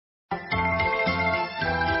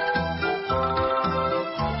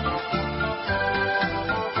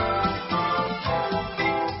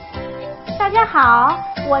家好，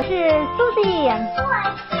我是苏西。我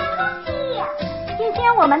是 Lucy。今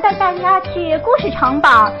天我们带大家去故事城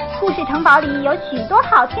堡。故事城堡里有许多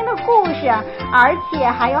好听的故事，而且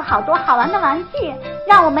还有好多好玩的玩具。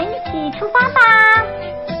让我们一起出发吧！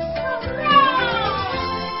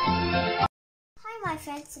 Hi, my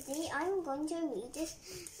friends. Today I'm going to read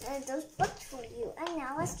those books for you. And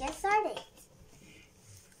now let's get started.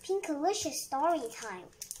 Pinkalicious story time.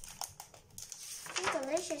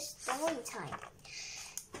 Pinkalicious story time.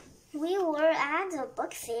 We were at the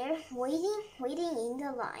book fair, waiting in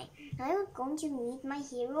the line. I was going to meet my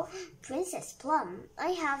hero, Princess Plum.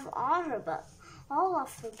 I have all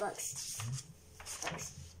of her books.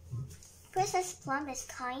 Princess Plum is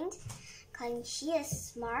kind. She is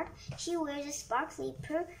smart. She wears a sparkly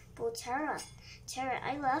purple tiara.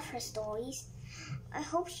 I love her stories. I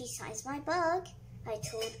hope she signs my book, I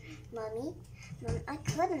told Mommy. I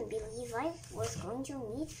couldn't believe I was going to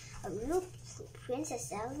meet a real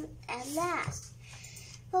princess at last.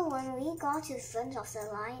 But when we got to the front of the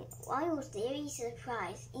line, I was very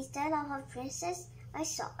surprised. Instead of a princess, I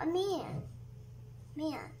saw a man.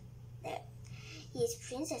 There. Is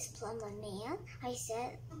Princess Plum a man? I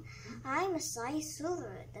said. I'm a size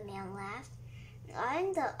silver, the man laughed.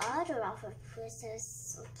 I'm the author of a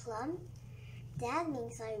Princess Plum. That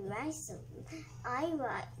means I write a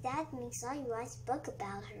book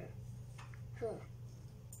about her.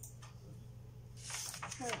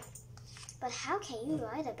 But how can you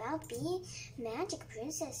write about being a magic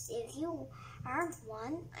princess if you aren't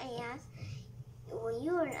one? I asked. When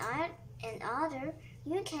you are an author,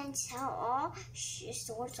 you can tell all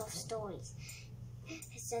sorts of stories,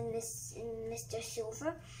 said Mr.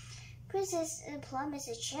 Silver. Princess Plum is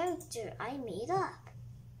a character I made up.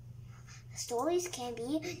 Stories can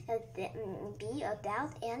be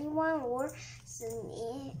about anyone or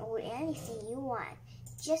anything you want.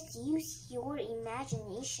 Just use your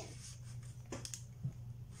imagination.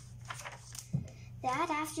 That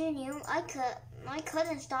afternoon, I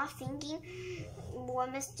couldn't stop thinking what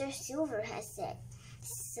Mr. Silver had said.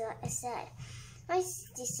 I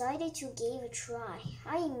decided to give a try.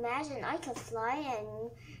 I imagined I could fly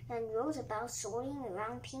and wrote about soaring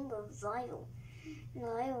around pink vinyl.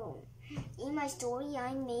 In my story,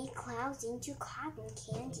 I made clouds into cotton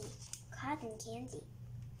candy.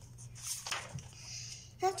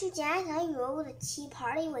 After that, I wrote a tea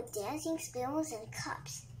party with dancing spoons and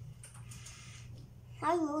cups.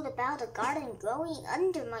 I wrote about a garden growing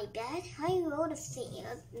under my bed. I wrote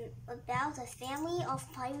about a family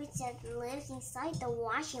of pirates that lives inside the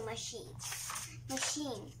washing machine.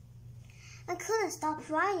 I couldn't stop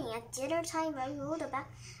writing. At dinner time, I wrote about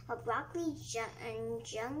a broccoli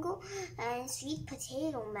jungle and sweet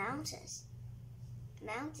potato mountains.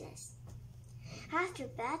 After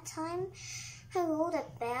bedtime, I wrote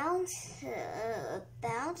about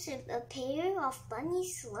a pair of bunny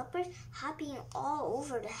slippers hopping all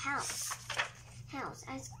over the house.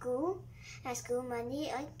 At school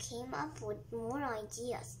Monday, I came up with more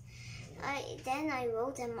ideas. Then I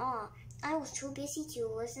wrote them all. I was too busy to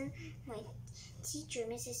listen to my teacher,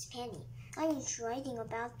 Mrs. Penny. I was writing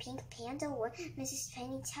about Pink Panda when Mrs.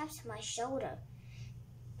 Penny tapped my shoulder.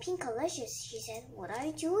 Pinkalicious, she said. What are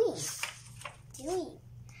you doing?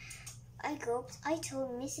 I gulped. I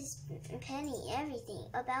told Mrs. Penny everything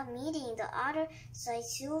about meeting the other side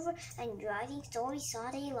silver and writing stories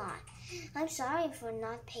all day long. I'm sorry for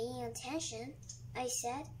not paying attention, I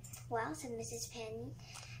said. Well, said Mrs. Penny,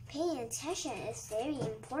 paying attention is very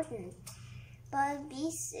important, but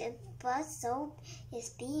so is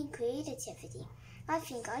being creativity. I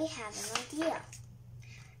think I have an idea.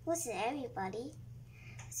 Listen, everybody,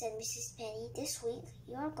 said Mrs. Penny. This week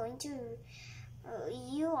you are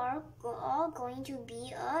all going to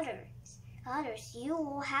be others. You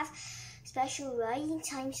will have special writing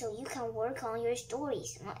time so you can work on your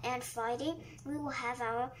stories. And Friday, we will have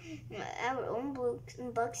our own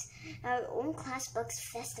books, our own class books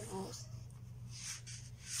festivals.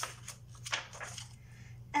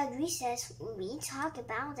 At recess, we talk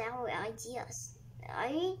about our ideas.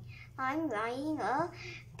 I'm writing a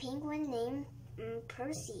penguin named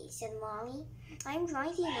Percy, said Molly. I'm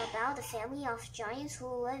writing about a family of giants who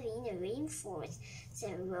live in the rainforest,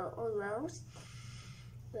 said Rose.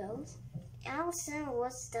 Allison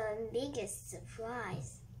was the biggest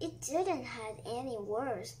surprise. It didn't have any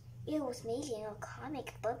words. It was making a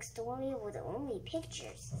comic book story with only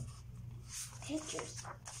pictures.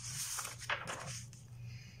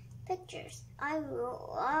 I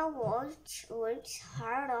worked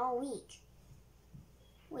hard all week.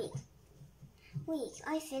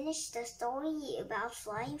 I finished the story about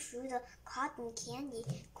flying through the cotton candy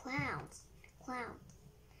clouds.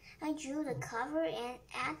 I drew the cover and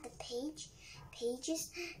add the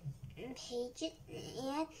pages and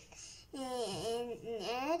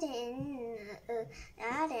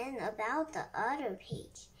add in about the other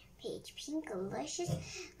page. Pinkalicious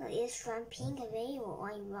is from Pink Available.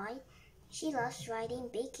 I write. She loves writing,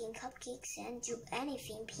 baking cupcakes, and do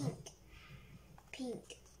anything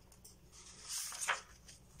pink.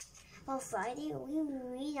 On Friday, we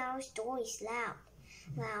read our stories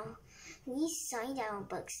loud. We signed our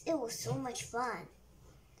books. It was so much fun.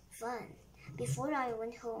 Before I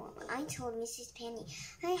went home, I told Mrs. Penny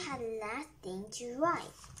I had a last thing to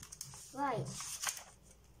write.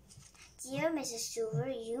 Dear Mrs. Silver,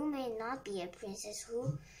 you may not be a princess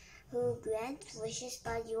who grants wishes,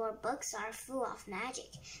 but your books are full of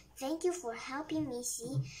magic. Thank you for helping me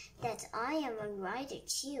see that I am a writer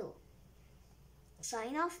too.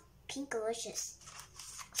 Sign off, Pinkalicious.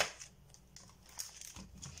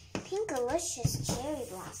 Pinkalicious Cherry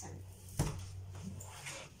Blossom.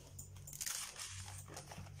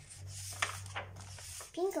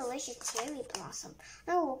 Pinkalicious Cherry Blossom.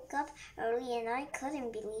 I woke up early and I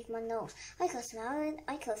couldn't believe my nose. I could smell it,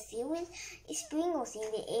 I could feel it. It sprinkles in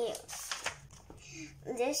the air.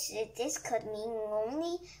 This could mean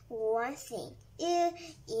only one thing.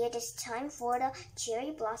 It is time for the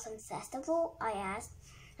Cherry Blossom Festival, I asked.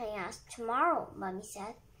 Tomorrow, Mommy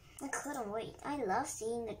said. I couldn't wait. I love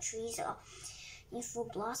seeing the trees in full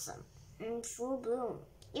blossom, in full bloom.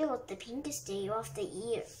 It was the pinkest day of the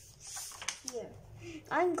year.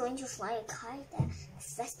 I'm going to fly a kite at the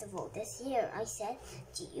festival this year, I said.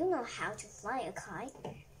 Do you know how to fly a kite?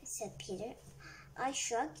 Said Peter. I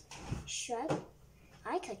shrugged.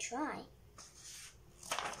 I could try.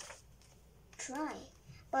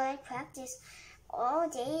 But I practiced all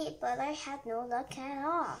day, but I had no luck at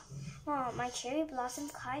all. Oh, my cherry blossom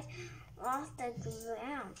kite off the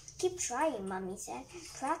ground. Keep trying, Mommy said.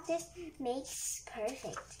 Practice makes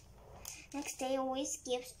perfect. Next day, we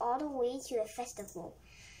skipped all the way to the festival.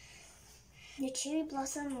 The cherry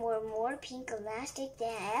blossoms were more pink elastic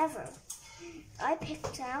than ever. I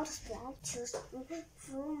picked out a spot to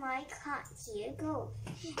through my kite. Here you go,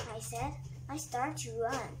 I said. I started to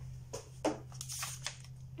run.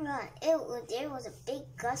 There was a big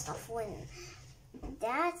gust of wind.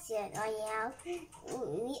 That's it, I yelled.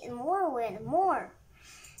 More wind, more.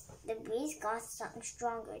 The breeze got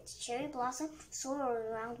stronger. The cherry blossom soared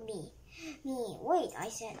around me. Wait, I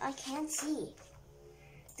said. I can't see.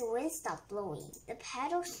 The wind stopped blowing. The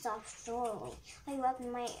petals stopped swirling. I rubbed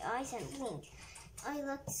my eyes and blinked. I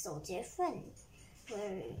looked so different.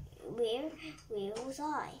 Where was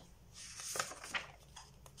I?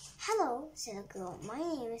 Hello, said the girl. My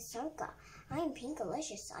name is Circa. I am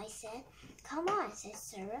Pinkalicious, I said. Come on, said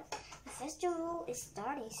Sarah. The festival is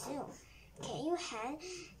starting soon. Can you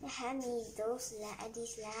hand me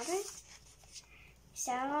these ladders?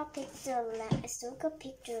 Circa picked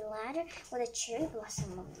the ladder with a cherry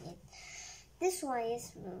blossom on it. This one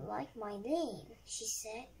is like my name, she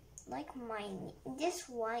said. This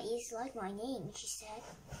one is like my name, she said.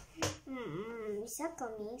 Circa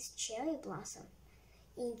means cherry blossom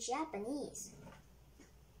in Japanese.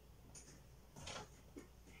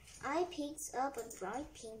 I picked up a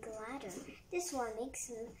bright pink ladder. This one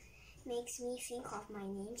makes me think of my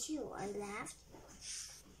name too, I laughed.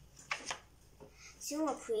 Soon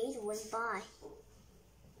a parade went by.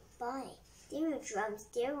 There were drums,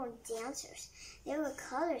 there were dancers, there were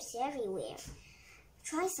colors everywhere.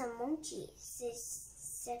 Try some mochi, said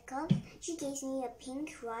Circa. She gave me a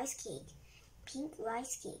pink rice cake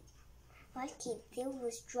filled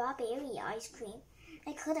with strawberry ice cream.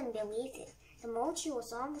 I couldn't believe it. The mochi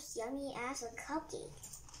was almost yummy as a cupcake.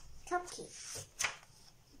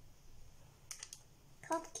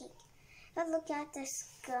 I looked at the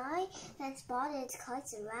sky and spotted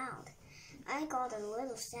kites around. I got a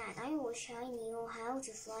little sad. I wish I knew how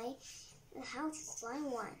to fly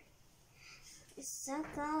one.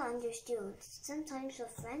 Circa understood. Sometimes a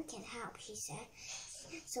friend can help, she said.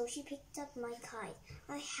 So she picked up my kite.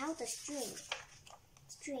 I held the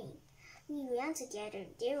string. We ran together.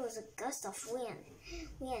 There was a gust of wind.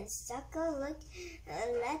 Circa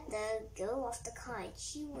let go of the kite.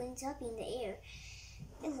 She went up in the air.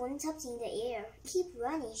 It went up in the air. Keep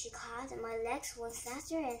running, she called. My legs went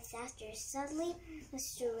faster and faster. Suddenly,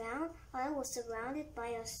 I was surrounded by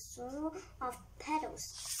a swirl of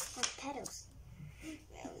petals.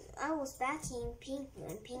 I was back in pink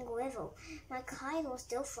level. My kite was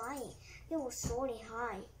still flying. It was soaring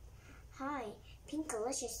high.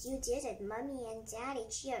 Pinkalicious, you did it. Mommy and Daddy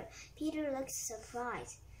cheered. Peter looked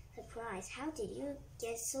surprised. How did you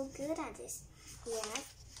get so good at this? He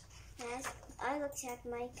asked. As I looked at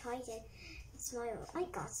my kite and smiled. I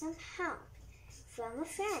got some help from a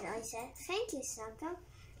friend. I said, "Thank you, Santa,"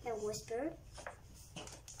 I whispered.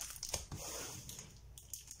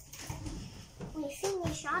 We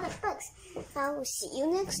finished all the books. I will see you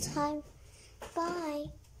next time. Bye.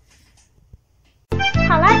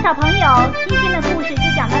 好了，小朋友，今天的故事就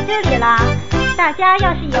讲到这里了。大家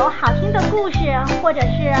要是有好听的故事或者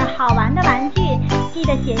是好玩的玩具，记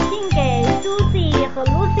得写信给 Susie 和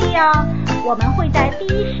Lucy 哦，我们会在第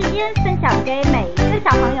一时间分享给每一个小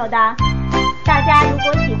朋友的。大家如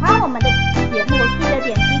果喜欢我们的节目，记得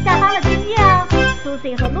点击下方的订阅哦。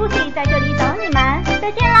Susie 和 Lucy 在这里